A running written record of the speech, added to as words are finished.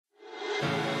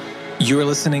You're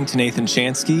listening to Nathan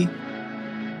Chansky,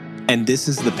 and this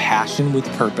is the Passion with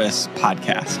Purpose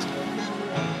podcast.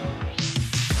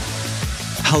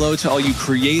 Hello to all you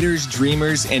creators,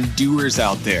 dreamers, and doers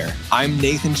out there. I'm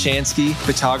Nathan Chansky,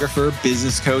 photographer,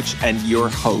 business coach, and your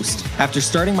host. After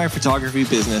starting my photography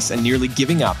business and nearly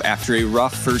giving up after a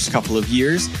rough first couple of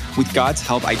years, with God's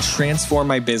help, I transformed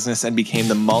my business and became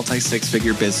the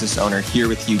multi-six-figure business owner here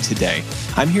with you today.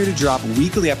 I'm here to drop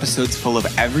weekly episodes full of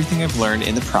everything I've learned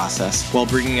in the process while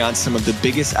bringing on some of the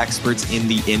biggest experts in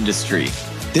the industry.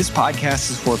 This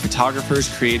podcast is for photographers,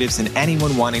 creatives, and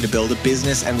anyone wanting to build a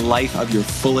business and life of your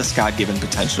fullest God-given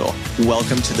potential.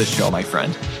 Welcome to the show, my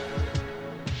friend.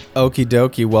 Okie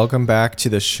dokie. Welcome back to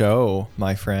the show,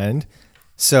 my friend.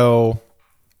 So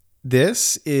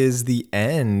this is the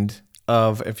end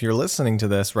of, if you're listening to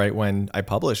this right when I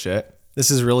publish it, this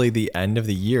is really the end of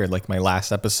the year, like my last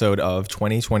episode of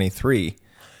 2023,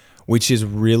 which is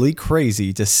really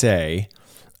crazy to say.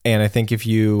 And I think if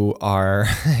you are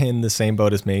in the same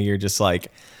boat as me, you're just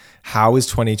like, how is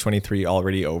 2023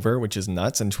 already over? Which is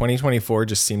nuts. And 2024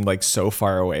 just seemed like so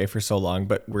far away for so long,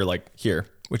 but we're like here,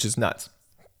 which is nuts.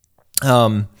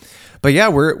 But yeah,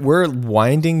 we're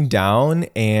winding down,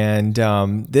 and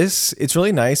it's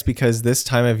really nice because this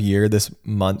time of year, this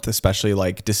month, especially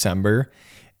like December,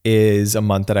 is a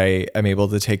month that I am able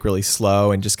to take really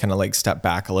slow and just kind of like step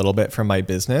back a little bit from my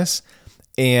business.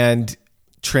 And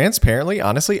transparently,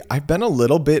 honestly, I've been a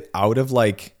little bit out of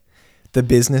like the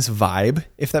business vibe,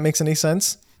 if that makes any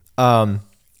sense. And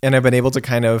I've been able to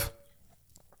kind of,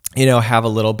 have a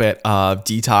little bit of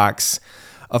detox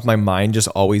of my mind just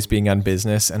always being on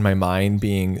business and my mind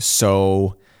being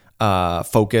so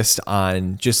focused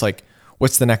on just like,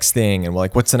 what's the next thing? And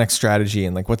like, what's the next strategy?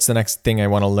 And like, what's the next thing I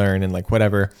want to learn? And like,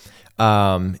 whatever.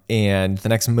 And the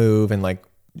next move and like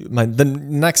the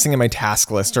next thing in my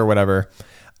task list or whatever.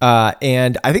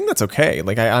 And I think that's okay.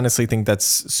 Like, I honestly think that's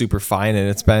super fine. And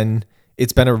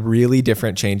it's been a really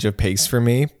different change of pace for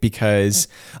me because,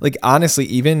 like, honestly,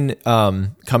 even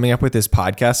coming up with this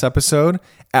podcast episode,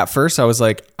 at first I was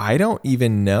like, I don't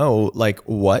even know like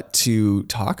what to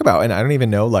talk about. And I don't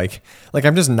even know like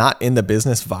I'm just not in the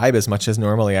business vibe as much as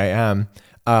normally I am.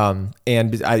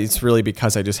 It's really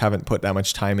because I just haven't put that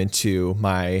much time into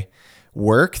my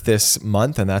work this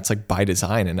month, and that's like by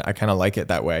design, and I kind of like it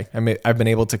that way. I mean, I've been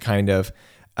able to kind of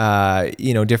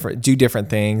do different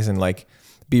things and like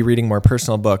be reading more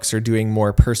personal books or doing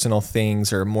more personal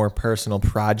things or more personal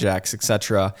projects,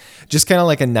 etc. Just kind of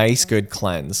like a nice good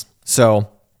cleanse. So,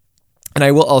 and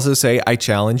I will also say, I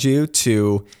challenge you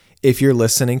to, if you're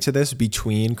listening to this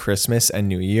between Christmas and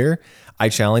New Year, I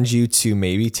challenge you to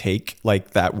maybe take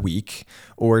like that week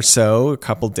or so, a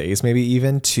couple days, maybe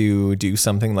even, to do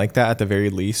something like that at the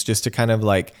very least, just to kind of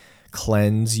like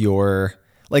cleanse your,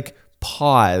 like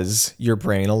pause your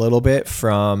brain a little bit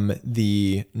from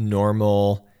the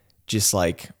normal, just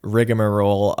like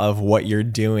rigmarole of what you're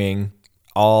doing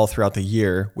all throughout the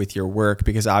year with your work,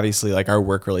 because obviously like our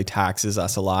work really taxes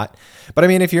us a lot. But I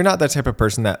mean, if you're not that type of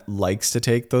person that likes to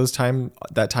take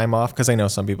that time off, because I know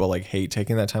some people like hate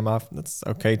taking that time off, that's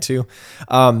okay too.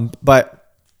 But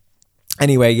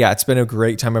anyway, yeah, it's been a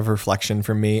great time of reflection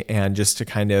for me, and just to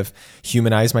kind of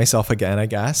humanize myself again, I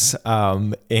guess,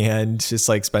 and just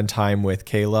like spend time with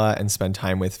Kayla and spend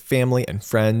time with family and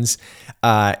friends,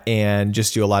 and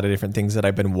just do a lot of different things that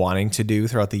I've been wanting to do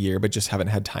throughout the year, but just haven't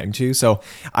had time to. So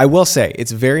I will say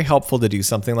it's very helpful to do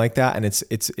something like that, and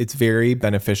it's very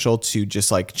beneficial to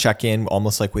just like check in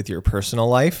almost like with your personal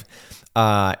life,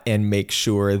 and make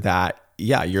sure that,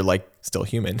 yeah, you're like still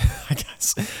human, I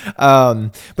guess.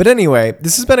 But anyway,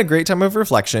 this has been a great time of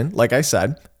reflection, like I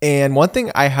said. And one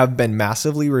thing I have been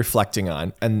massively reflecting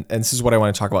on, and this is what I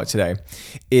want to talk about today,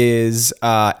 is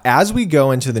as we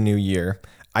go into the new year,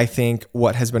 I think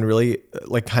what has been really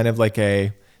like kind of like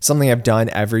something I've done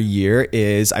every year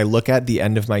is I look at the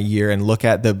end of my year and look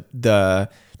at the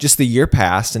year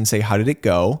past and say, how did it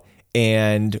go?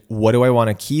 And what do I want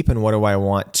to keep and what do I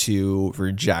want to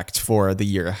reject for the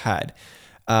year ahead?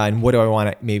 And what do I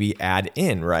want to maybe add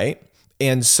in, right?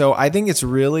 And so I think it's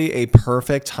really a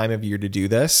perfect time of year to do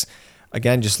this.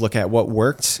 Again, just look at what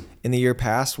worked in the year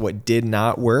past, what did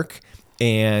not work,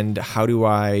 and how do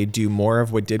I do more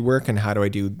of what did work and how do I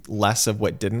do less of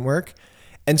what didn't work?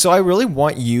 And so I really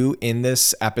want you in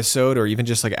this episode, or even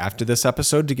just like after this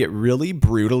episode, to get really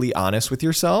brutally honest with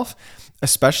yourself,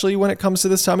 especially when it comes to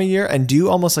this time of year, and do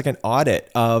almost like an audit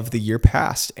of the year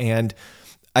past. And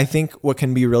I think what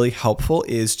can be really helpful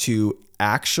is to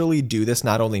actually do this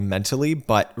not only mentally,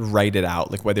 but write it out,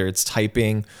 like whether it's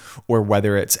typing or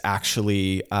whether it's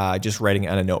actually just writing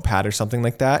on a notepad or something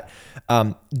like that.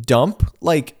 Dump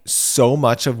like so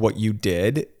much of what you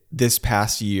did this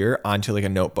past year onto like a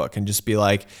notebook and just be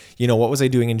like, what was I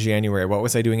doing in January? What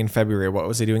was I doing in February? What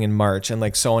was I doing in March? And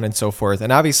like so on and so forth.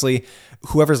 And obviously,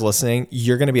 whoever's listening,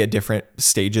 you're going to be at different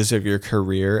stages of your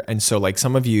career. And so like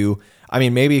some of you,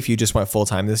 maybe if you just went full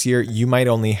time this year, you might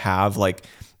only have like,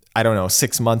 I don't know,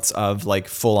 6 months of like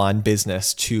full on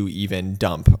business to even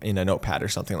dump in a notepad or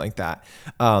something like that.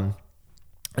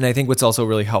 And I think what's also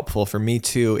really helpful for me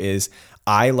too is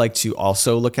I like to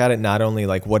also look at it not only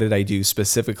like what did I do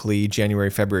specifically January,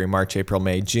 February, March, April,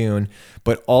 May, June,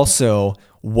 but also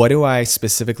what do I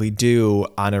specifically do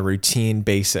on a routine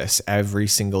basis every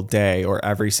single day or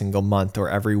every single month or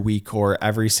every week or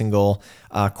every single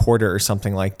quarter or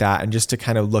something like that. And just to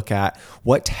kind of look at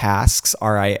what tasks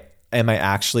am I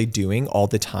actually doing all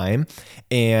the time?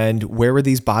 And where were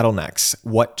these bottlenecks?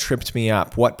 What tripped me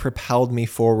up? What propelled me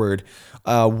forward?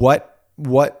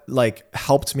 What like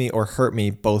helped me or hurt me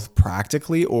both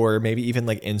practically or maybe even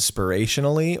like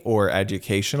inspirationally or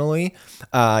educationally?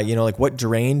 Like what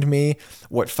drained me,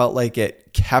 what felt like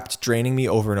it kept draining me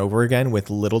over and over again with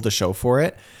little to show for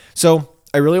it. So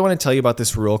I really want to tell you about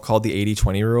this rule called the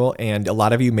 80-20 rule. And a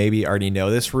lot of you maybe already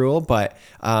know this rule, but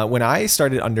when I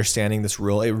started understanding this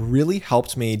rule, it really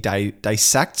helped me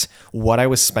dissect what I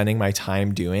was spending my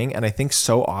time doing. And I think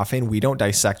so often we don't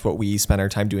dissect what we spend our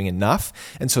time doing enough.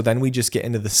 And so then we just get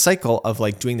into the cycle of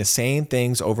like doing the same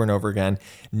things over and over again,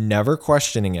 never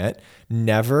questioning it,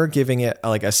 never giving it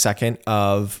like a second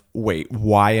of, wait,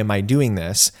 why am I doing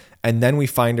this? And then we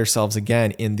find ourselves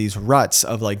again in these ruts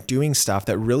of like doing stuff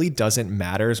that really doesn't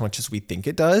matter as much as we think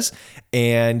it does.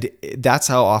 And that's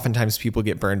how oftentimes people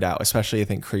get burned out, especially I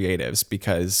think creatives,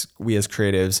 because we as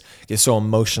creatives get so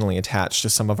emotionally attached to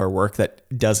some of our work that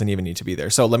doesn't even need to be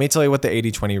there. So let me tell you what the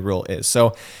 80-20 rule is.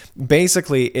 So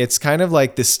basically it's kind of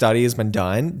like this study has been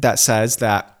done that says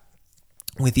that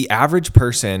with the average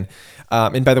person,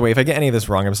 and by the way, if I get any of this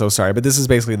wrong, I'm so sorry, but this is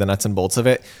basically the nuts and bolts of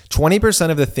it. 20%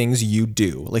 of the things you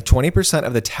do, like 20%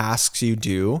 of the tasks you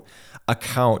do,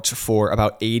 account for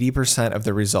about 80% of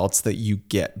the results that you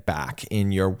get back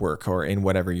in your work or in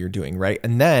whatever you're doing, right?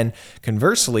 And then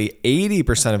conversely,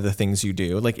 80% of the things you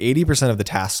do, like 80% of the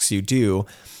tasks you do,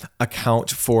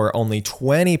 account for only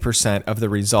 20% of the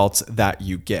results that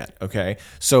you get, okay?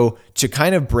 So to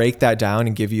kind of break that down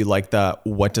and give you like the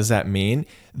what does that mean?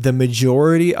 The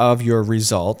majority of your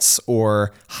results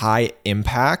or high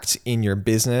impact in your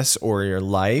business or your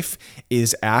life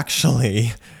is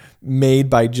actually made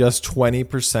by just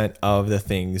 20% of the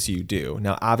things you do.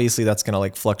 Now, obviously that's going to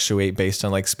like fluctuate based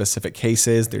on like specific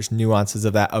cases. There's nuances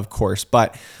of that, of course,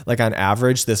 but like on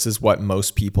average, this is what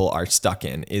most people are stuck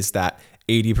in, is that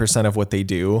 80% of what they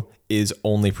do is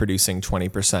only producing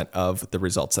 20% of the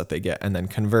results that they get. And then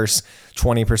converse,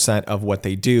 20% of what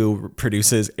they do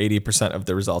produces 80% of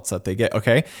the results that they get.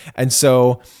 Okay. And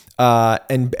so,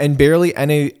 and barely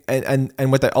any,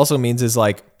 and what that also means is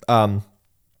like,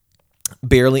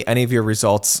 barely any of your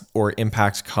results or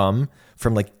impact come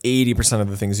from like 80% of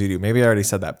the things you do. Maybe I already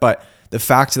said that, but the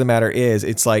fact of the matter is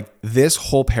it's like this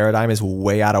whole paradigm is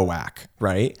way out of whack,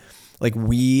 right? Like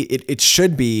it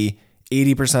should be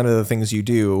 80% of the things you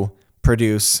do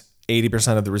produce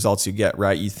 80% of the results you get,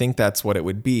 right? You think that's what it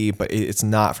would be, but it's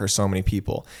not for so many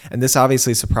people. And this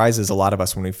obviously surprises a lot of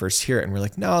us when we first hear it and we're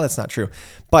like, no, that's not true,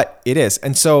 but it is.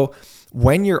 And so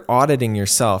when you're auditing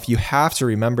yourself, you have to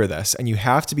remember this and you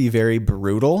have to be very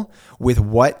brutal with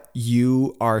what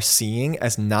you are seeing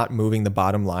as not moving the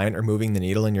bottom line or moving the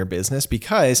needle in your business.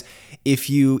 Because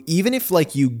even if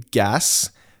like you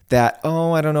guess that,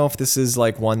 oh, I don't know if this is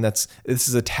like this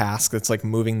is a task that's like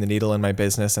moving the needle in my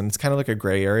business and it's kind of like a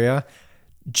gray area,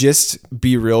 just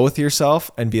be real with yourself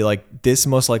and be like, this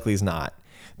most likely is not.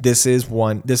 This is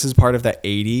part of that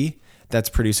 80 that's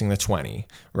producing the 20,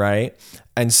 right?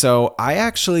 And so I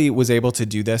actually was able to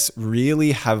do this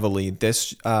really heavily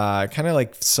this kind of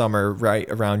like summer, right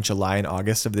around July and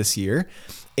August of this year.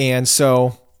 And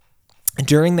so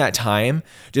during that time,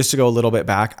 just to go a little bit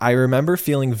back, I remember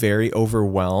feeling very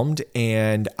overwhelmed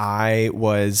and I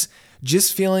was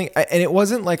just feeling, and it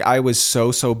wasn't like I was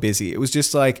so busy. It was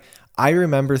just like, I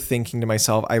remember thinking to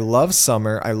myself, I love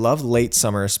summer. I love late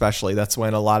summer, especially. That's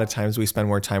when a lot of times we spend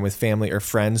more time with family or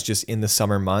friends just in the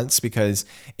summer months, because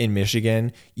in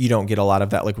Michigan, you don't get a lot of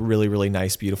that like really, really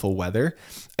nice, beautiful weather.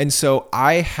 And so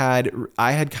I had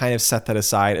kind of set that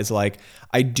aside as like,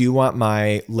 I do want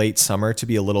my late summer to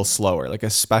be a little slower, like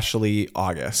especially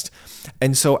August.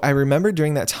 And so I remember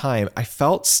during that time, I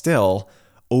felt still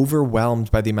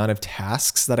overwhelmed by the amount of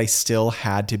tasks that I still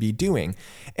had to be doing.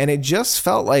 And it just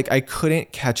felt like I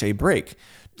couldn't catch a break.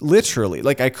 Literally,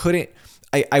 like I couldn't,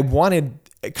 I wanted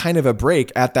kind of a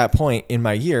break at that point in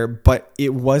my year, but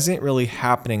it wasn't really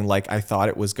happening like I thought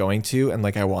it was going to and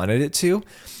like I wanted it to.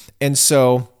 And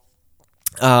so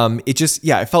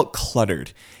it felt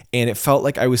cluttered, and it felt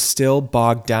like I was still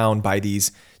bogged down by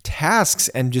these tasks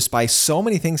and just by so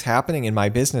many things happening in my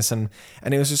business. And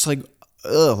it was just like,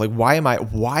 ugh, like,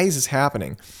 why is this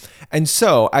happening? And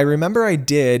so I remember I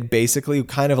did basically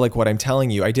kind of like what I'm telling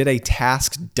you. I did a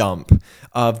task dump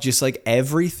of just like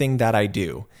everything that I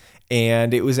do.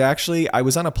 And it was actually, I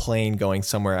was on a plane going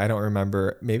somewhere. I don't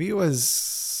remember. Maybe it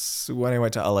was when I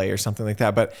went to LA or something like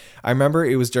that. But I remember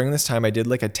it was during this time I did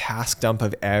like a task dump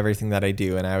of everything that I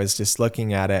do. And I was just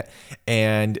looking at it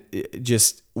and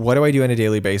just, what do I do on a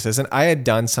daily basis? And I had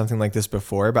done something like this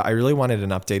before, but I really wanted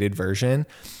an updated version.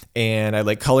 And I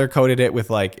like color coded it with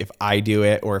like if I do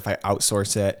it or if I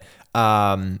outsource it.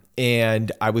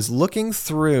 And I was looking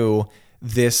through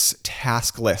this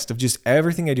task list of just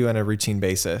everything I do on a routine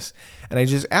basis. And I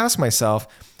just asked myself,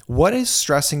 what is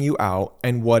stressing you out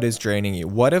and what is draining you?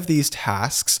 What of these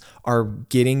tasks are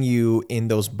getting you in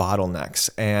those bottlenecks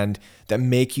and that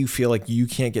make you feel like you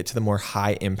can't get to the more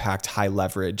high impact, high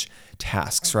leverage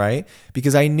tasks, right?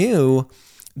 Because I knew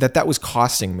that was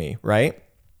costing me, right?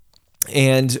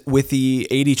 And with the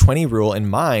 80-20 rule in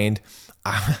mind,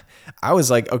 I was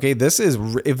like, okay, if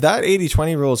that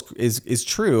 80-20 rule is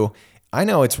true, I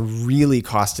know it's really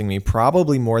costing me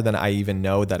probably more than I even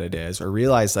know that it is or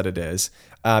realize that it is,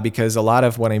 because a lot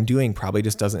of what I'm doing probably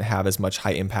just doesn't have as much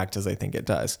high impact as I think it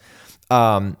does.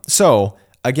 So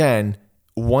again,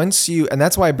 and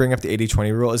that's why I bring up the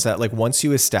 80-20 rule, is that like once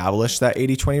you establish that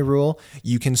 80-20 rule,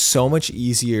 you can so much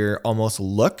easier almost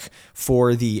look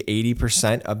for the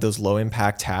 80% of those low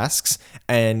impact tasks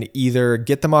and either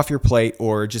get them off your plate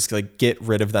or just like get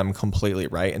rid of them completely,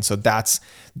 right? And so that's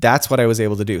what I was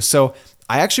able to do. So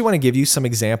I actually want to give you some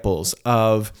examples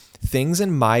of things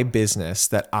in my business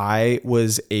that I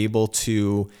was able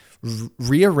to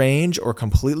rearrange or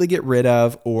completely get rid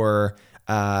of or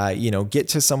get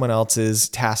to someone else's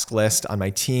task list on my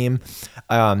team.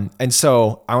 And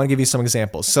so I want to give you some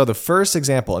examples. So the first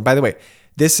example, and by the way,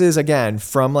 this is again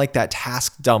from like that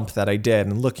task dump that I did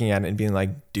and looking at it and being like,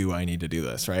 do I need to do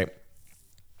this? Right?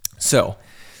 So,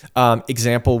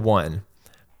 example one,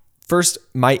 first,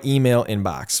 my email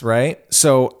inbox, right?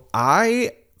 So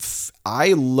I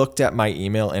looked at my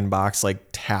email inbox, like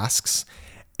tasks,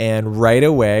 and right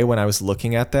away, when I was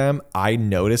looking at them, I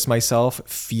noticed myself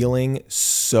feeling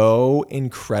so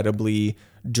incredibly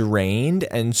drained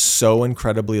and so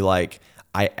incredibly like,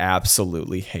 I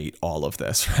absolutely hate all of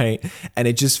this, right? And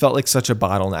it just felt like such a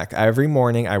bottleneck. Every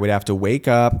morning, I would have to wake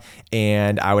up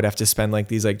and I would have to spend like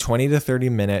these like 20 to 30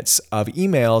 minutes of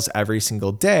emails every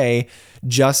single day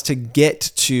just to get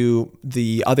to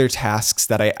the other tasks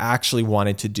that I actually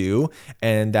wanted to do.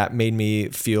 And that made me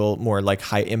feel more like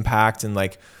high impact and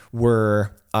like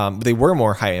they were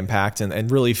more high impact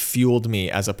and really fueled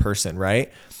me as a person, right?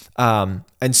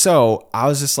 And so I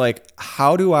was just like,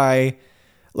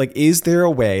 is there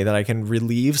a way that I can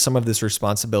relieve some of this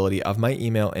responsibility of my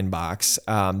email inbox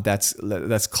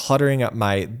that's cluttering up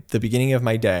the beginning of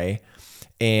my day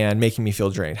and making me feel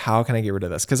drained? How can I get rid of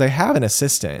this? Because I have an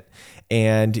assistant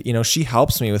and, she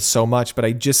helps me with so much, but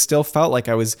I just still felt like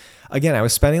I was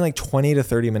spending like 20 to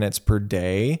 30 minutes per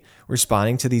day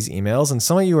responding to these emails. And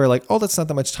some of you are like, oh, that's not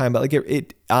that much time. But like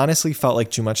it honestly felt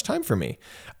like too much time for me.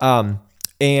 And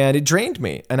it drained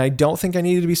me. And I don't think I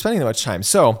needed to be spending that much time.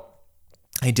 So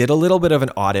I did a little bit of an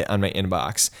audit on my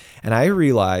inbox and I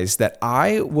realized that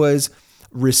I was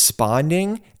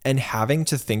responding and having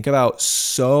to think about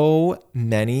so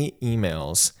many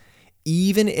emails,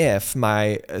 even if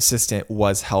my assistant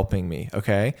was helping me.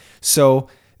 Okay. So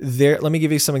let me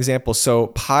give you some examples. So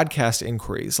podcast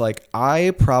inquiries, like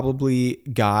I probably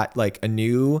got like a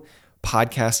new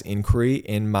podcast inquiry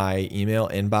in my email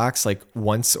inbox like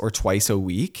once or twice a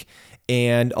week.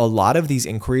 And a lot of these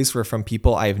inquiries were from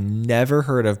people I've never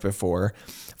heard of before,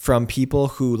 from people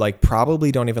who like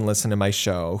probably don't even listen to my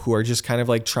show, who are just kind of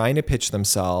like trying to pitch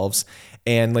themselves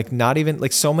and like not even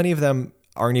like so many of them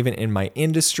aren't even in my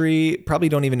industry, probably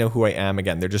don't even know who I am.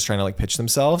 Again, they're just trying to like pitch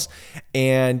themselves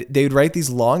and they would write these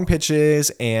long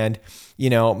pitches and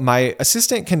my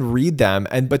assistant can read them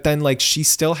but then like she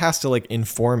still has to like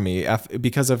inform me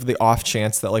because of the off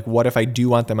chance that like, what if I do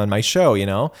want them on my show, and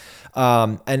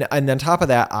on top of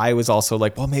that, I was also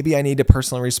like, well, maybe I need to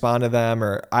personally respond to them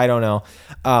or I don't know.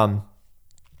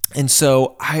 And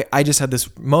so I just had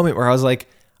this moment where I was like,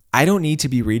 I don't need to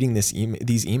be reading these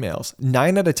emails.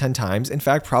 9 out of 10 times, in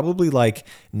fact, probably like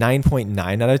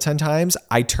 9.9 out of 10 times,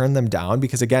 I turn them down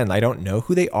because again, I don't know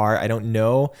who they are. I don't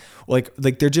know, like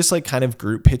they're just like kind of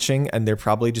group pitching and they're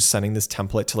probably just sending this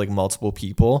template to like multiple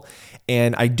people.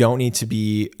 And I don't need to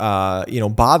be,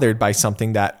 bothered by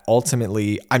something that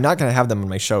ultimately I'm not going to have them on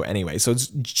my show anyway. So it's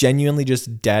genuinely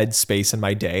just dead space in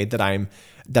my day that I'm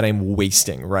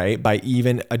wasting, right? By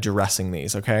even addressing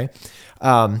these. Okay.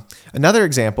 Another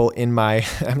example I'm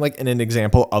like in an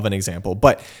example of an example,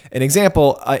 but an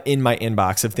example in my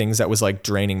inbox of things that was like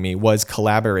draining me was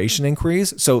collaboration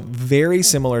inquiries. So very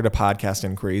similar to podcast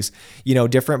inquiries,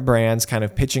 different brands kind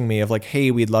of pitching me of like, hey,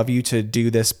 we'd love you to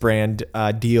do this brand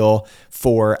deal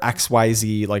for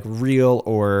XYZ, like reel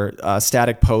or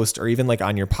static post, or even like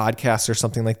on your podcast or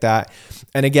something like that.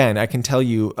 And again, I can tell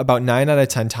you about 9 out of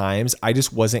 10 times, I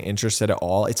just wasn't interested at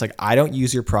all. It's like, I don't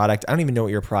use your product. I don't even know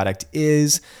what your product is.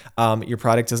 Your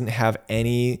product doesn't have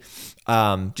any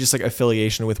just like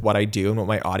affiliation with what I do and what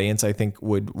my audience I think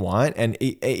would want. And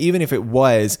even if it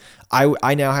was,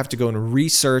 I now have to go and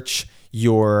research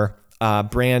your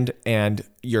brand and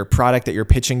your product that you're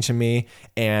pitching to me,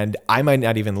 and I might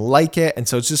not even like it. And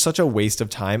so it's just such a waste of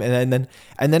time. And then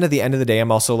at the end of the day,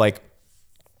 I'm also like,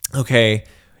 okay,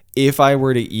 if I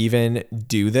were to even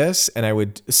do this and I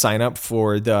would sign up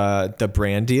for the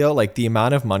brand deal, like the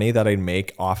amount of money that I'd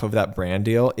make off of that brand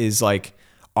deal is like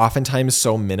oftentimes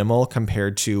so minimal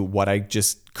compared to what I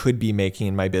just could be making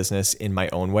in my business in my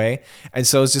own way. And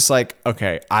so it's just like,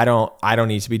 okay, I don't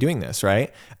need to be doing this,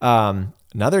 right?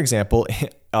 Another example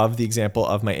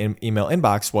of my email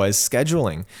inbox was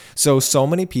scheduling. So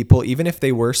many people, even if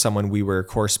they were someone we were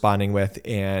corresponding with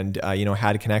and,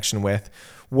 had a connection with,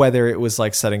 whether it was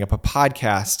like setting up a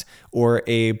podcast or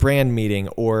a brand meeting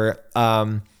or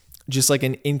just like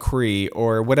an inquiry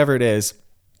or whatever it is,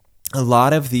 a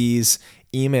lot of these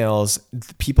emails,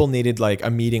 people needed like a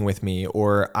meeting with me,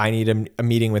 or I need a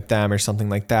meeting with them or something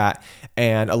like that.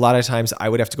 And a lot of times I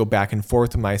would have to go back and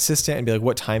forth with my assistant and be like,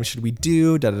 what time should we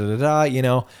do?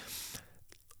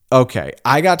 Okay.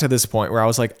 I got to this point where I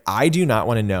was like, I do not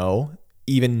want to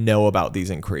even know about these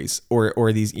inquiries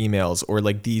or these emails or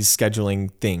like these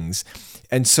scheduling things.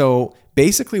 And so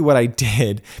basically what I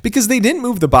did, because they didn't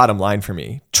move the bottom line for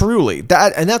me, truly,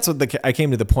 that's what I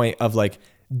came to the point of like,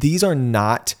 these are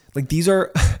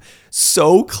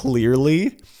so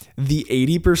clearly the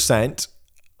 80%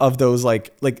 of those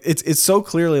like it's so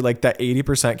clearly like that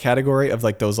 80% category of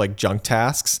like those like junk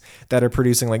tasks that are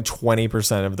producing like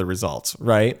 20% of the results,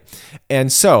 right?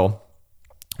 And so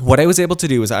what I was able to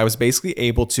do is I was basically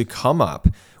able to come up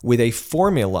with a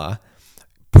formula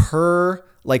per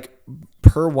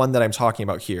one that I'm talking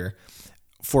about here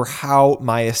for how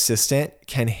my assistant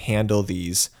can handle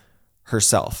these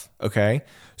herself. Okay.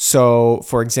 So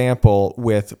for example,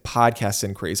 with podcast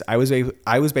inquiries, I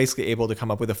was basically able to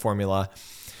come up with a formula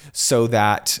so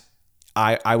that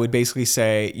I would basically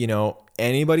say,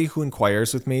 anybody who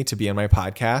inquires with me to be on my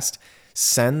podcast,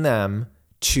 send them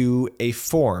to a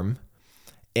form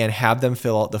and have them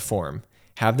fill out the form,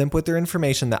 have them put their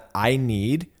information that I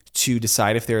need to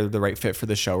decide if they're the right fit for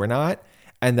the show or not.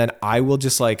 And then I will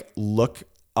just like look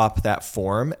up that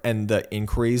form and the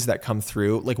inquiries that come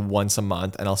through like once a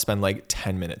month, and I'll spend like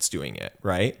 10 minutes doing it,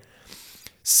 right?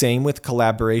 Same with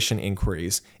collaboration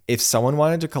inquiries. If someone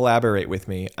wanted to collaborate with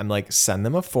me, I'm like, send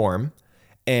them a form,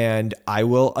 and I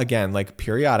will, again, like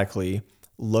periodically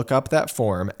look up that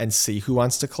form and see who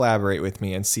wants to collaborate with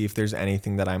me and see if there's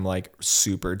anything that I'm like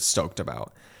super stoked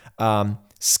about.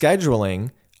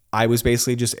 Scheduling, I was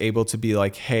basically just able to be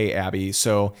like, hey, Abby,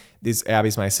 so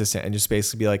Abby's my assistant, and just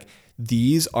basically be like,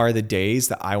 these are the days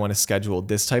that I want to schedule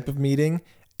this type of meeting,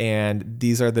 and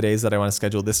these are the days that I want to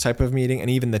schedule this type of meeting, and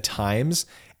even the times.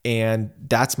 And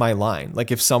that's my line. Like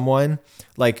if someone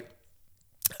like,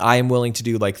 I am willing to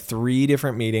do like 3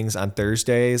 different meetings on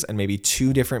Thursdays and maybe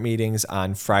 2 different meetings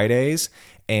on Fridays.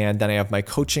 And then I have my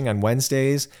coaching on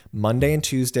Wednesdays, Monday and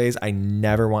Tuesdays. I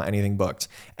never want anything booked.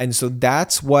 And so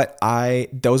those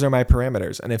are my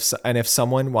parameters. And if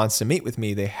someone wants to meet with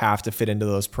me, they have to fit into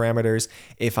those parameters.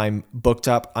 If I'm booked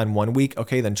up on one week,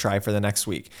 okay, then try for the next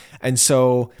week. And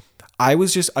so I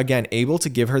was just, again, able to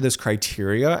give her this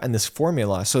criteria and this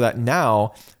formula so that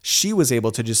now she was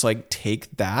able to just like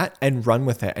take that and run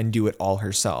with it and do it all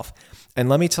herself. And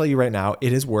let me tell you right now,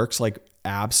 it has worked like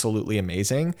absolutely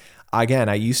amazing. Again,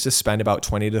 I used to spend about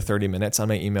 20 to 30 minutes on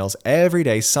my emails every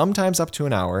day, sometimes up to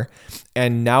an hour.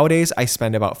 And nowadays I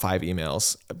spend about 5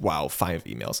 emails. Wow, 5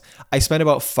 emails. I spend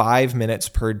about 5 minutes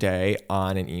per day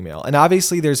on an email. And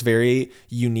obviously there's very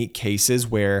unique cases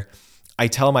where I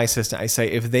tell my assistant, I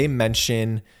say, if they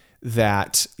mention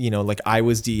that, like I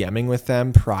was DMing with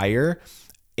them prior,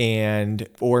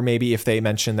 or maybe if they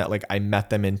mentioned that like I met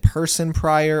them in person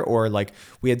prior, or like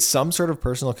we had some sort of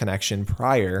personal connection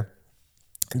prior,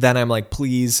 then I'm like,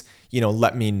 please,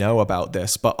 let me know about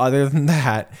this. But other than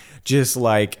that, just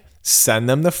like send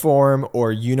them the form,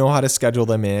 or how to schedule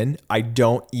them in. I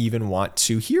don't even want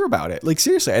to hear about it. Like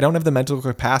seriously, I don't have the mental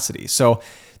capacity. So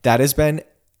that has been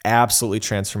absolutely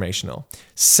transformational.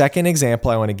 Second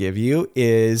example I want to give you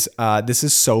is, this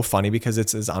is so funny because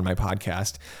it's on my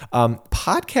podcast,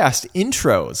 podcast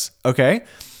intros. Okay.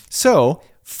 So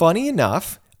funny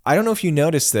enough, I don't know if you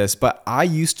noticed this, but I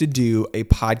used to do a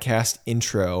podcast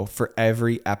intro for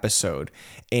every episode.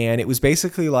 And it was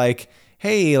basically like,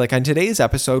 hey, like on today's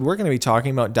episode, we're going to be talking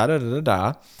about da da da da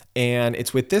da, and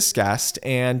it's with this guest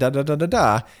and da da da da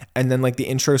da. And then like the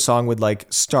intro song would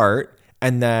like start,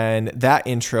 and then that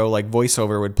intro like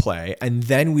voiceover would play, and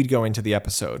then we'd go into the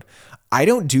episode. I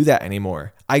don't do that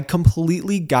anymore. I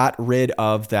completely got rid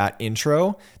of that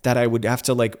intro that I would have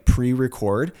to like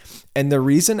pre-record. And the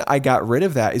reason I got rid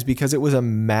of that is because it was a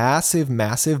massive,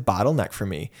 massive bottleneck for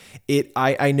me.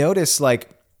 I noticed like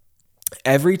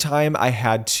every time I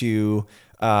had to,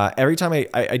 every time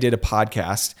I did a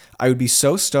podcast, I would be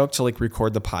so stoked to like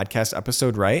record the podcast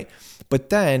episode, right? But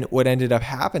then what ended up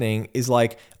happening is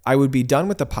like, I would be done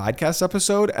with the podcast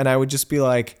episode and I would just be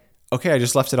like, okay, I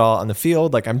just left it all on the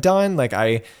field. Like I'm done. Like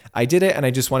I did it and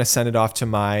I just want to send it off to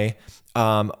my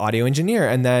audio engineer.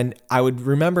 And then I would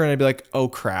remember and I'd be like, oh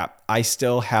crap, I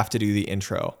still have to do the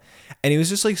intro. And it was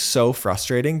just like so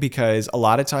frustrating because a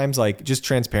lot of times, like just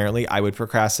transparently, I would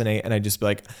procrastinate and I'd just be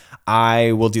like,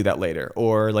 I will do that later,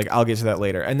 or like, I'll get to that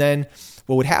later. And then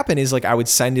what would happen is like, I would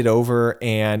send it over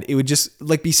and it would just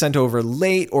like be sent over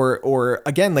late, or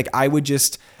again, like I would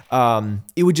just,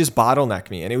 it would just bottleneck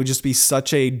me and it would just be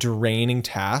such a draining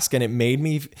task. And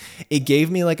it gave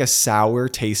me like a sour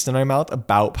taste in my mouth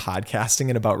about podcasting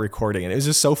and about recording. And it was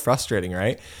just so frustrating.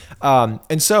 Right.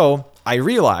 And so I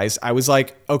realized, I was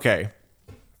like, okay,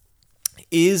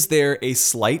 is there a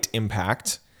slight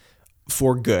impact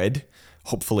for good,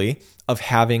 hopefully, of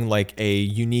having like a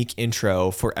unique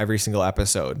intro for every single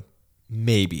episode?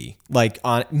 Maybe,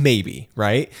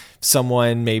 right?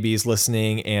 Someone maybe is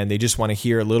listening and they just want to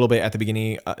hear a little bit at the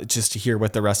beginning, just to hear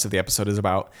what the rest of the episode is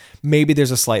about. Maybe there's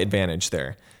a slight advantage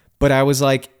there. But I was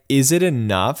like, is it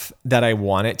enough that I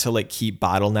want it to like keep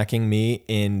bottlenecking me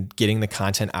in getting the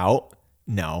content out?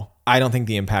 No, I don't think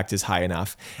the impact is high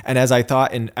enough. And as I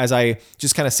thought, and as I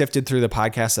just kind of sifted through the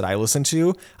podcasts that I listen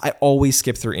to, I always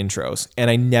skip through intros and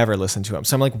I never listen to them.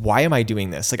 So I'm like, why am I doing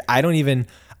this? Like, I don't even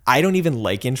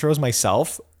like intros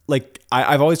myself. Like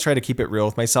I've always tried to keep it real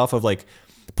with myself of like,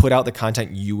 put out the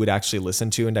content you would actually listen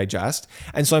to and digest.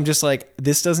 And so I'm just like,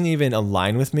 this doesn't even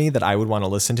align with me that I would want to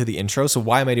listen to the intro. So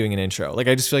why am I doing an intro? Like,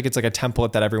 I just feel like it's like a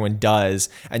template that everyone does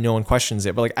and no one questions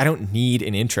it. But like, I don't need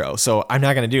an intro. So I'm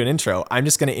not going to do an intro. I'm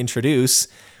just going to introduce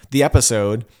the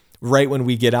episode right when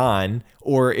we get on,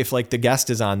 or if like the guest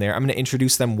is on there, I'm going to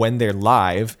introduce them when they're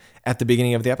live at the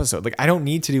beginning of the episode. Like, I don't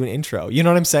need to do an intro. You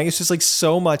know what I'm saying? It's just like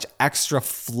so much extra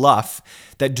fluff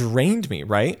that drained me,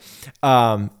 right?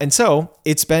 And so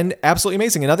it's been absolutely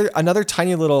amazing. Another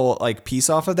tiny little like piece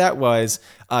off of that was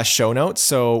show notes.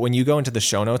 So when you go into the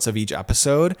show notes of each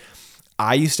episode,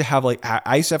 I used to have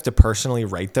to personally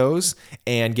write those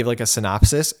and give like a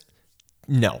synopsis.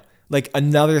 No, like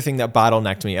another thing that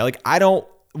bottlenecked me. Like,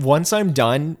 once I'm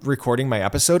done recording my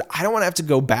episode, I don't want to have to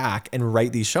go back and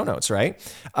write these show notes, right?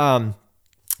 And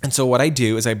so what I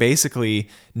do is I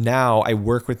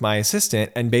work with my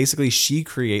assistant, and basically she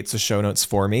creates the show notes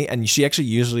for me. And she actually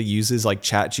usually uses like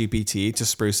ChatGPT to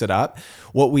spruce it up.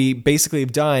 What we basically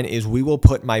have done is we will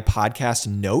put my podcast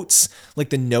notes,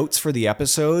 like the notes for the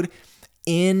episode,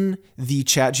 in the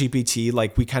ChatGPT.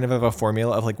 Like, we kind of have a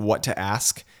formula of like what to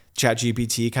ask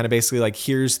ChatGPT, kind of basically like,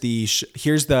 here's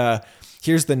the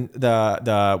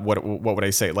what would I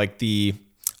say? Like the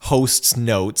host's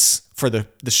notes for the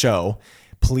show.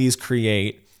 Please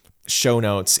create show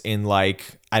notes in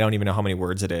like, I don't even know how many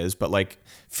words it is, but like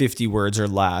 50 words or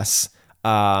less,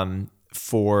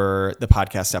 for the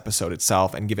podcast episode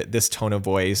itself, and give it this tone of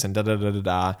voice and da da da da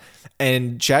da.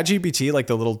 And ChatGPT, like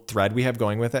the little thread we have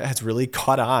going with it, has really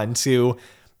caught on to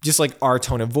just like our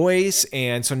tone of voice.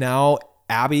 And so now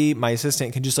Abby, my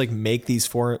assistant, can just like make these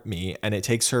for me, and it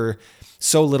takes her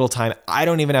so little time. I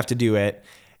don't even have to do it.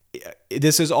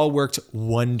 This has all worked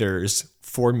wonders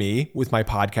for me with my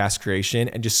podcast creation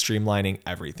and just streamlining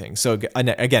everything. So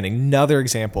again, another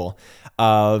example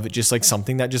of just like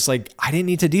something that just like I didn't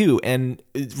need to do, and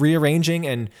rearranging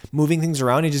and moving things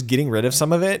around and just getting rid of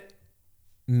some of it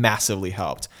massively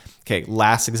helped. Okay,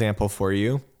 last example for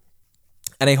you.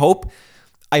 And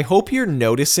I hope you're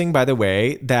noticing, by the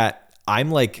way, that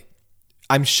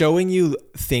I'm showing you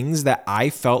things that I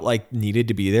felt like needed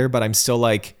to be there, but I'm still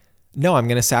like, no, I'm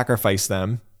going to sacrifice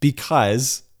them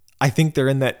because I think they're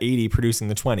in that 80 producing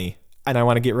the 20 and I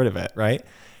want to get rid of it. Right.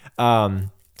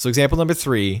 So example number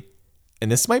 3,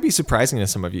 and this might be surprising to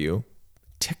some of you,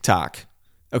 TikTok.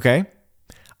 Okay.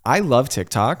 I love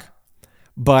TikTok,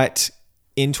 but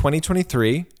in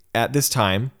 2023 at this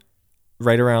time,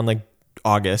 right around like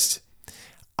August,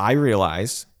 I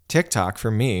realized TikTok for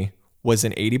me was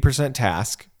an 80%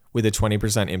 task with a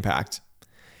 20% impact.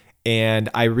 And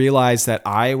I realized that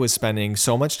I was spending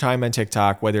so much time on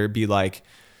TikTok, whether it be like,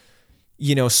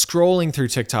 scrolling through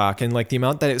TikTok and like the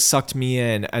amount that it sucked me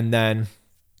in, and then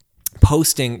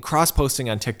cross posting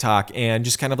on TikTok and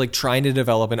just kind of like trying to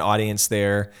develop an audience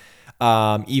there.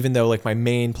 Even though like my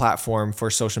main platform for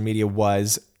social media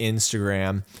was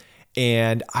Instagram.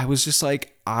 And I was just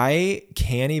like, I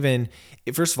can't even,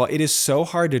 first of all, it is so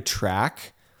hard to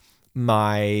track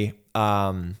my,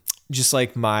 just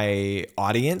like my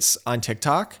audience on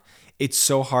TikTok. It's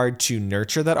so hard to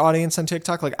nurture that audience on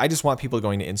TikTok. Like I just want people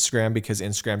going to Instagram because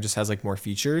Instagram just has like more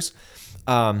features.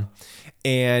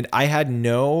 And I had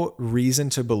no reason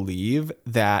to believe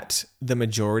that the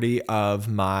majority of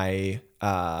my,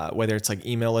 whether it's like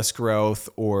email list growth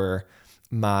or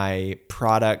my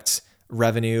product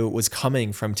revenue was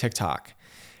coming from TikTok.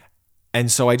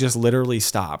 And so I just literally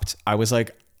stopped. I was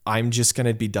like, I'm just going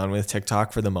to be done with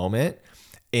TikTok for the moment.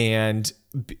 And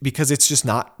because it's just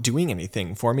not doing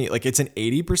anything for me. Like it's an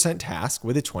 80% task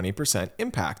with a 20%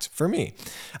 impact for me.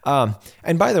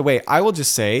 And by the way, I will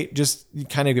just say, just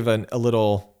kind of give a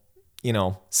little,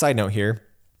 side note here.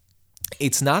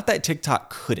 It's not that TikTok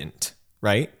couldn't,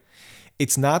 right?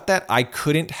 It's not that I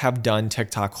couldn't have done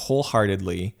TikTok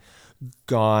wholeheartedly,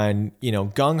 gone,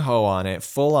 gung-ho on it,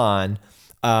 full on.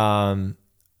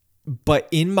 But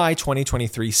in my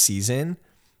 2023 season,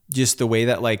 just the way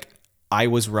that like I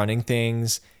was running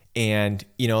things and,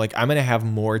 like I'm going to have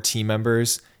more team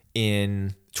members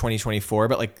in 2024,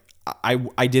 but like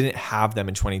I didn't have them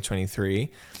in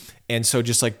 2023. And so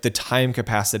just like the time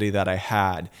capacity that I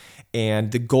had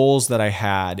and the goals that I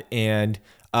had and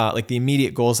like the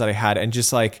immediate goals that I had and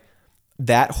just like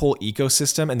that whole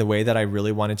ecosystem and the way that I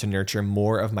really wanted to nurture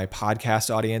more of my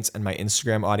podcast audience and my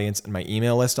Instagram audience and my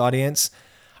email list audience,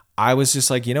 I was just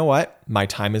like, you know what? My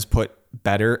time is put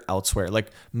better elsewhere.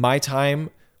 Like my time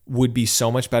would be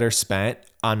so much better spent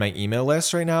on my email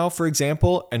list right now, for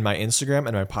example, and my Instagram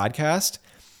and my podcast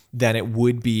than it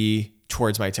would be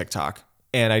towards my TikTok.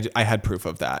 And I had proof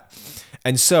of that.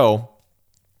 And so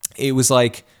it was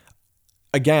like,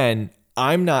 again,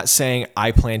 I'm not saying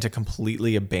I plan to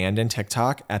completely abandon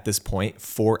TikTok at this point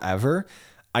forever.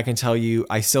 I can tell you,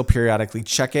 I still periodically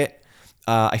check it.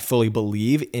 I fully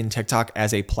believe in TikTok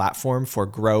as a platform for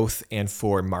growth and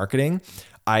for marketing.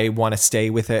 I want to stay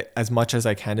with it as much as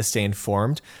I can to stay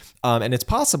informed. And it's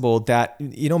possible that,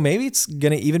 maybe it's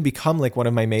going to even become like one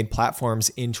of my main platforms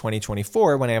in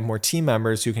 2024 when I have more team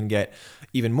members who can get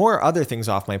even more other things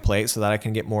off my plate so that I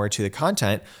can get more to the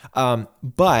content.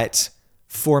 But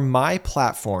for my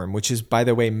platform, which is, by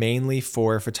the way, mainly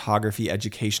for photography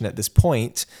education at this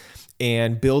point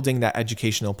and building that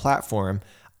educational platform,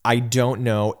 I don't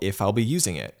know if I'll be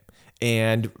using it.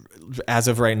 And as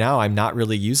of right now, I'm not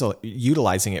really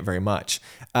utilizing it very much.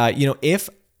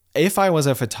 If I was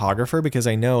a photographer, because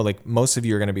I know like most of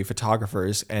you are going to be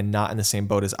photographers and not in the same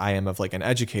boat as I am of like an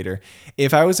educator.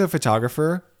 If I was a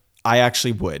photographer, I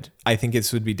actually would. I think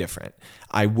this would be different.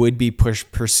 I would be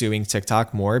pursuing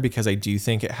TikTok more because I do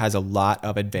think it has a lot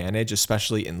of advantage,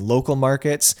 especially in local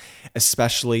markets,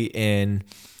 especially in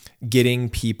getting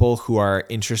people who are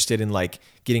interested in like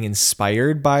getting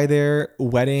inspired by their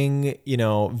wedding,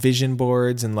 vision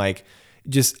boards and like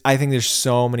just, I think there's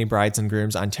so many brides and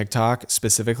grooms on TikTok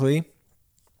specifically.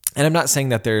 And I'm not saying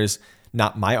that there's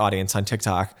not my audience on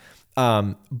TikTok.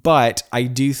 But I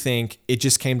do think it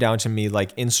just came down to me,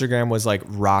 like Instagram was like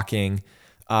rocking,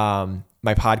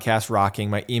 my podcast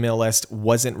rocking, my email list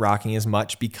wasn't rocking as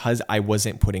much because I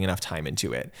wasn't putting enough time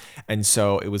into it. And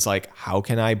so it was like, how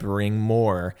can I bring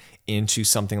more into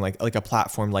something like a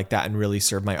platform like that and really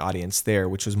serve my audience there,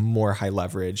 which was more high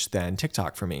leverage than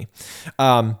TikTok for me.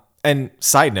 And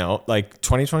side note, like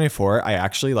 2024, I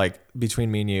actually like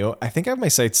between me and you, I think I have my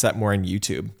sights set more on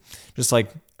YouTube, just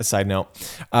like a side note,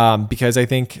 because I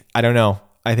think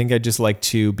I'd just like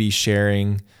to be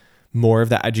sharing more of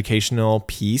that educational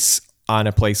piece on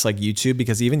a place like YouTube,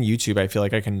 because even YouTube, I feel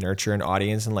like I can nurture an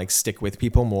audience and like stick with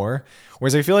people more.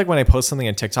 Whereas I feel like when I post something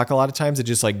on TikTok, a lot of times it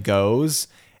just like goes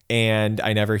and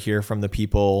I never hear from the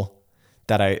people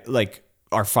that I like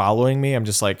are following me, I'm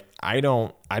just like, I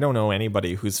don't know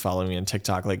anybody who's following me on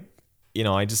TikTok. Like,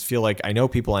 I just feel like I know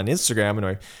people on Instagram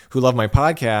and who love my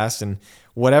podcast and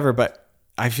whatever, but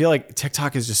I feel like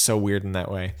TikTok is just so weird in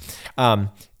that way.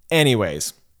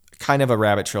 Anyways, kind of a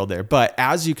rabbit trail there. But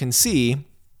as you can see,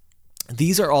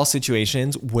 these are all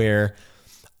situations where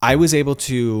I was able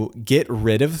to get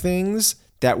rid of things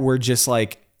that were just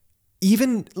like,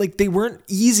 even like they weren't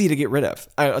easy to get rid of.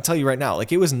 I'll tell you right now,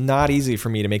 like it was not easy for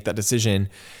me to make that decision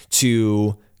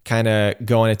to kind of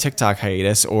go on a TikTok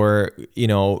hiatus or,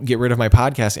 get rid of my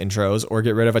podcast intros or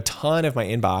get rid of a ton of my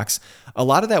inbox. A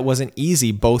lot of that wasn't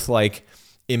easy, both like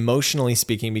emotionally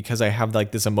speaking, because I have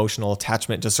like this emotional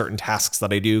attachment to certain tasks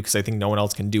that I do because I think no one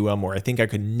else can do them, or I think I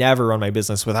could never run my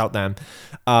business without them.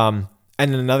 And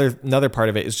then another part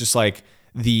of it is just like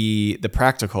the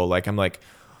practical, like I'm like,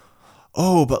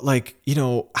 oh, but like,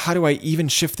 how do I even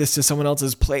shift this to someone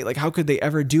else's plate? Like, how could they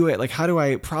ever do it? Like, how do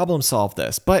I problem solve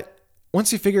this? But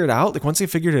once you figure it out, like once they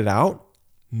figured it out,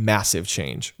 massive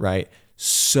change, right?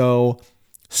 So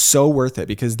worth it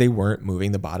because they weren't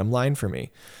moving the bottom line for me.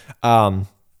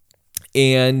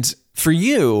 And for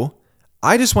you,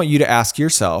 I just want you to ask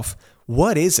yourself,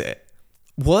 what is it?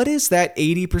 What is that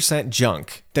 80%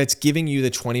 junk that's giving you the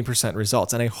 20%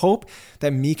 results? And I hope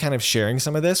that me kind of sharing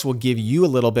some of this will give you a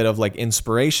little bit of like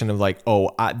inspiration of like,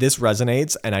 this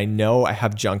resonates and I know I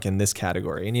have junk in this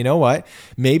category. And you know what?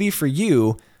 Maybe for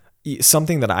you,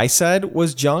 something that I said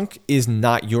was junk is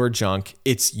not your junk.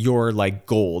 It's your like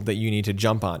gold that you need to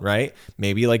jump on, right?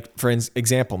 Maybe like, for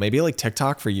example, maybe like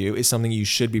TikTok for you is something you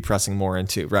should be pressing more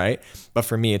into, right? But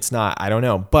for me, it's not. I don't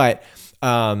know. But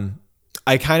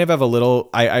I kind of have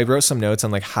I wrote some notes on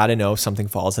like how to know if something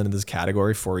falls into this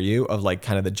category for you of like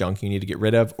kind of the junk you need to get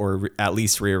rid of or at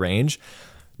least rearrange.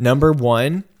 Number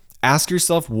one, ask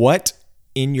yourself what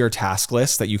in your task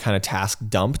list that you kind of task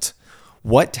dumped,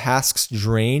 what tasks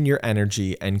drain your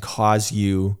energy and cause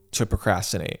you to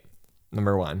procrastinate?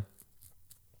 Number one.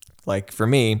 Like for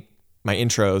me, my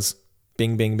intros,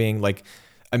 bing, bing, bing, like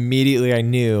immediately I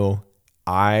knew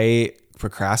I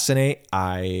procrastinate.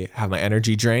 I have my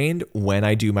energy drained when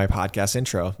I do my podcast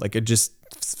intro. Like it just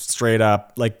straight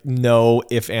up, like no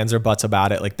ifs, ands, or buts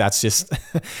about it. Like that's just,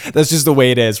 that's just the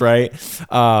way it is. Right.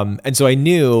 And so I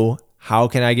knew, how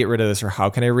can I get rid of this, or how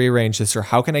can I rearrange this, or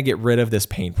how can I get rid of this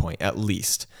pain point at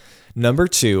least? Number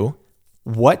two,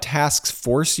 what tasks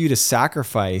force you to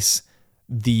sacrifice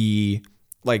the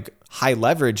like high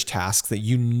leverage tasks that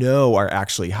you know are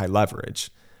actually high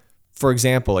leverage? For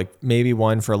example, like maybe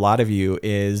one for a lot of you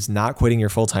is not quitting your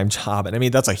full-time job. And I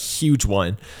mean, that's a huge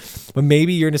one, but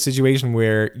maybe you're in a situation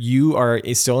where you are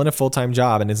still in a full-time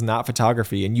job and it's not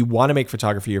photography and you want to make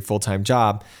photography your full-time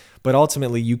job. But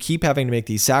ultimately, you keep having to make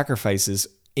these sacrifices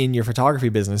in your photography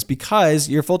business because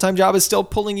your full-time job is still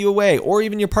pulling you away, or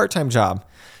even your part-time job,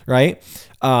 right?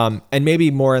 And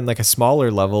maybe more in like a smaller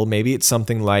level, maybe it's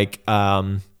something like,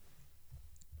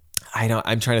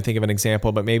 I'm trying to think of an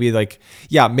example, but maybe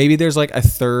maybe there's like a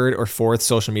third or fourth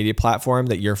social media platform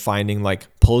that you're finding like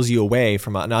pulls you away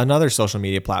from another social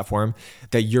media platform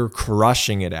that you're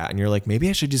crushing it at. And you're like, maybe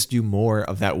I should just do more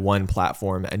of that one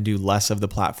platform and do less of the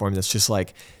platform that's just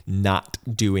like not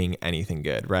doing anything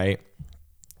good, right?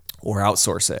 Or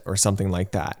outsource it or something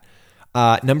like that.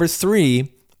 Number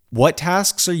three, what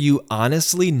tasks are you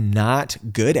honestly not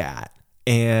good at?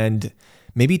 And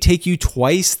maybe take you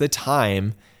twice the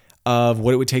time of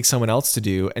what it would take someone else to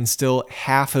do and still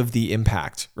half of the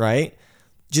impact, right?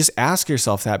 Just ask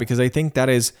yourself that, because I think that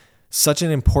is such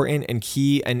an important and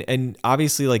key and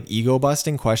obviously like ego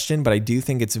busting question, but I do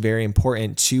think it's very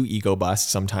important to ego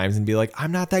bust sometimes and be like,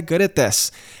 I'm not that good at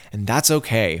this. And that's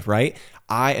okay, right?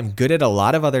 I am good at a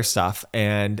lot of other stuff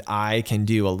and I can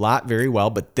do a lot very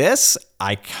well, but this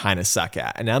I kind of suck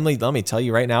at. And Emily, let me tell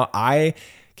you right now, I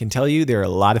can tell you there are a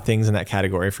lot of things in that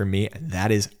category for me, and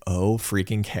that is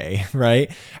freaking K,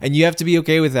 right? And you have to be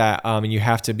okay with that, and you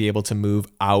have to be able to move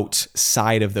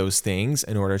outside of those things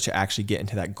in order to actually get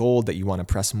into that gold that you want to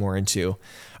press more into.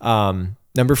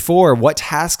 Number four, what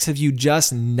tasks have you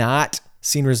just not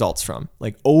seen results from,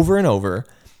 like over and over,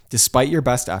 despite your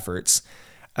best efforts?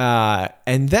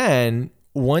 And then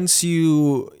once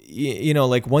you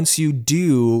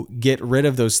do get rid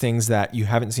of those things that you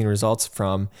haven't seen results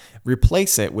from,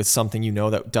 replace it with something you know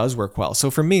that does work well. So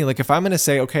for me, like if I'm going to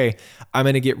say, okay, I'm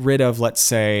going to get rid of, let's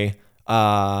say,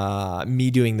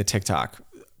 me doing the TikTok,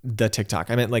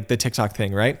 I meant like the TikTok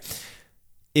thing, right?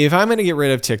 If I'm going to get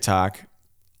rid of TikTok,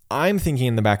 I'm thinking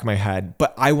in the back of my head,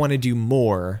 but I want to do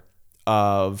more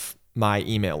of my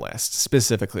email list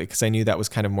specifically, because I knew that was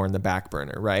kind of more in the back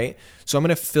burner, right? So I'm going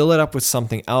to fill it up with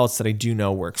something else that I do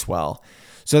know works well.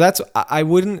 So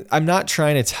I'm not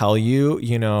trying to tell you,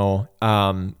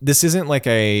 this isn't like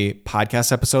a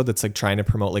podcast episode that's like trying to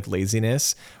promote like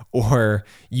laziness or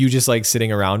you just like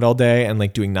sitting around all day and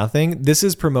like doing nothing. This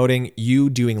is promoting you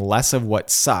doing less of what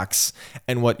sucks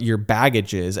and what your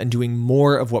baggage is and doing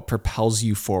more of what propels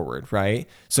you forward, right?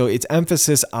 So it's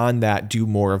emphasis on that, do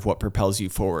more of what propels you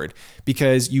forward,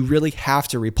 because you really have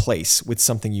to replace with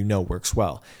something you know works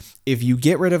well. If you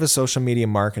get rid of a social media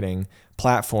marketing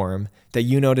platform that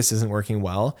you notice isn't working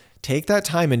well, take that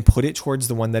time and put it towards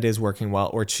the one that is working well,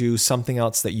 or choose something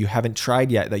else that you haven't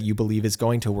tried yet that you believe is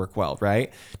going to work well,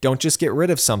 right? Don't just get rid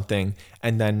of something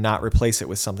and then not replace it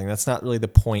with something. That's not really the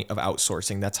point of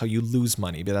outsourcing. That's how you lose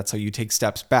money, but that's how you take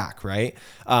steps back, right?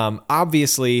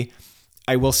 Obviously,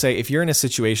 I will say if you're in a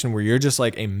situation where you're just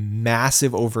like a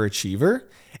massive overachiever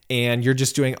and you're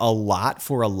just doing a lot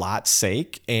for a lot's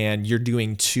sake and you're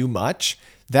doing too much,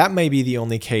 that may be the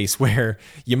only case where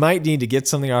you might need to get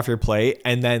something off your plate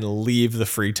and then leave the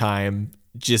free time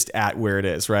just at where it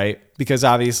is, right? Because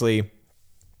obviously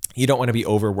you don't want to be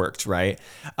overworked, right?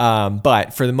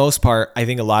 But for the most part, I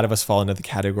think a lot of us fall into the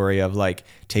category of like,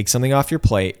 take something off your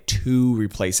plate to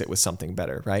replace it with something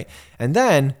better, right? And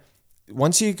then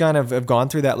once you kind of have gone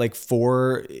through that, like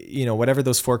whatever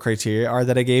those 4 criteria are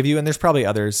that I gave you, and there's probably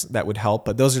others that would help,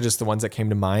 but those are just the ones that came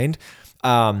to mind.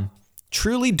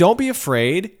 Truly, don't be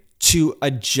afraid to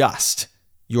adjust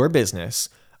your business,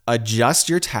 adjust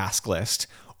your task list,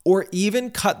 or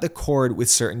even cut the cord with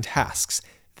certain tasks.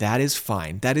 That is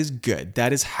fine. That is good.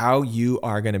 That is how you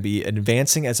are going to be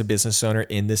advancing as a business owner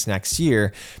in this next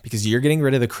year, because you're getting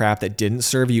rid of the crap that didn't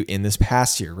serve you in this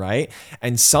past year, right?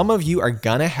 And some of you are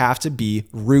going to have to be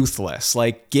ruthless.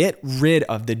 Like, get rid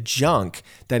of the junk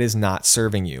that is not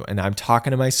serving you. And I'm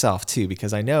talking to myself too,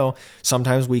 because I know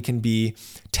sometimes we can be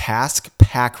task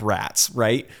pack rats,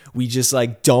 right? We just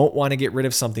like don't want to get rid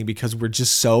of something because we're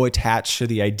just so attached to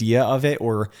the idea of it,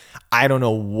 or I don't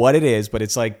know what it is, but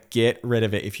it's like, get rid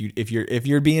of it. If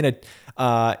you're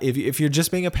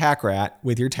just being a pack rat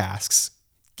with your tasks,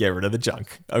 get rid of the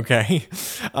junk. Okay.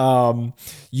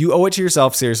 You owe it to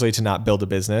yourself, seriously, to not build a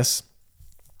business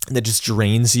that just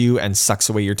drains you and sucks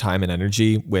away your time and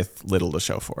energy with little to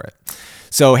show for it.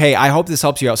 So, hey, I hope this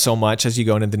helps you out so much as you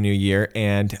go into the new year.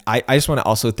 And I just want to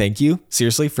also thank you,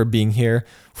 seriously, for being here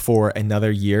for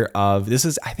another year of, this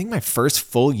is, I think, my first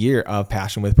full year of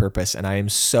Passion with Purpose. And I am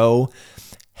so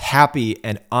happy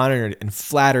and honored and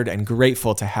flattered and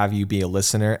grateful to have you be a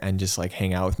listener and just like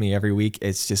hang out with me every week.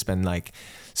 It's just been like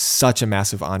such a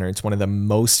massive honor. It's one of the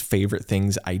most favorite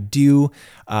things I do.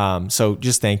 So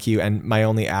just thank you. And my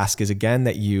only ask is, again,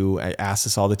 that I ask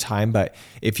this all the time, but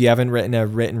if you haven't written a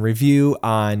written review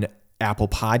on Apple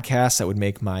Podcasts, that would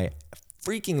make my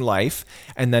freaking life.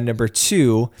 And then number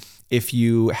 2, if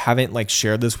you haven't like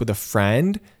shared this with a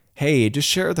friend, hey, just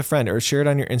share it with a friend or share it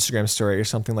on your Instagram story or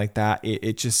something like that.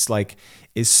 It just like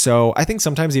is so, I think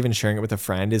sometimes even sharing it with a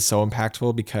friend is so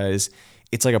impactful because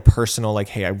it's like a personal, like,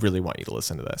 hey, I really want you to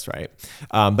listen to this, right?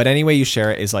 But any way you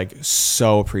share it is like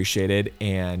so appreciated,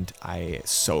 and I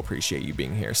so appreciate you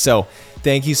being here. So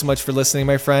thank you so much for listening,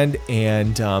 my friend,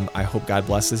 and I hope God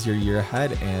blesses your year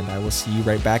ahead, and I will see you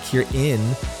right back here in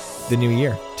the new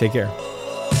year. Take care.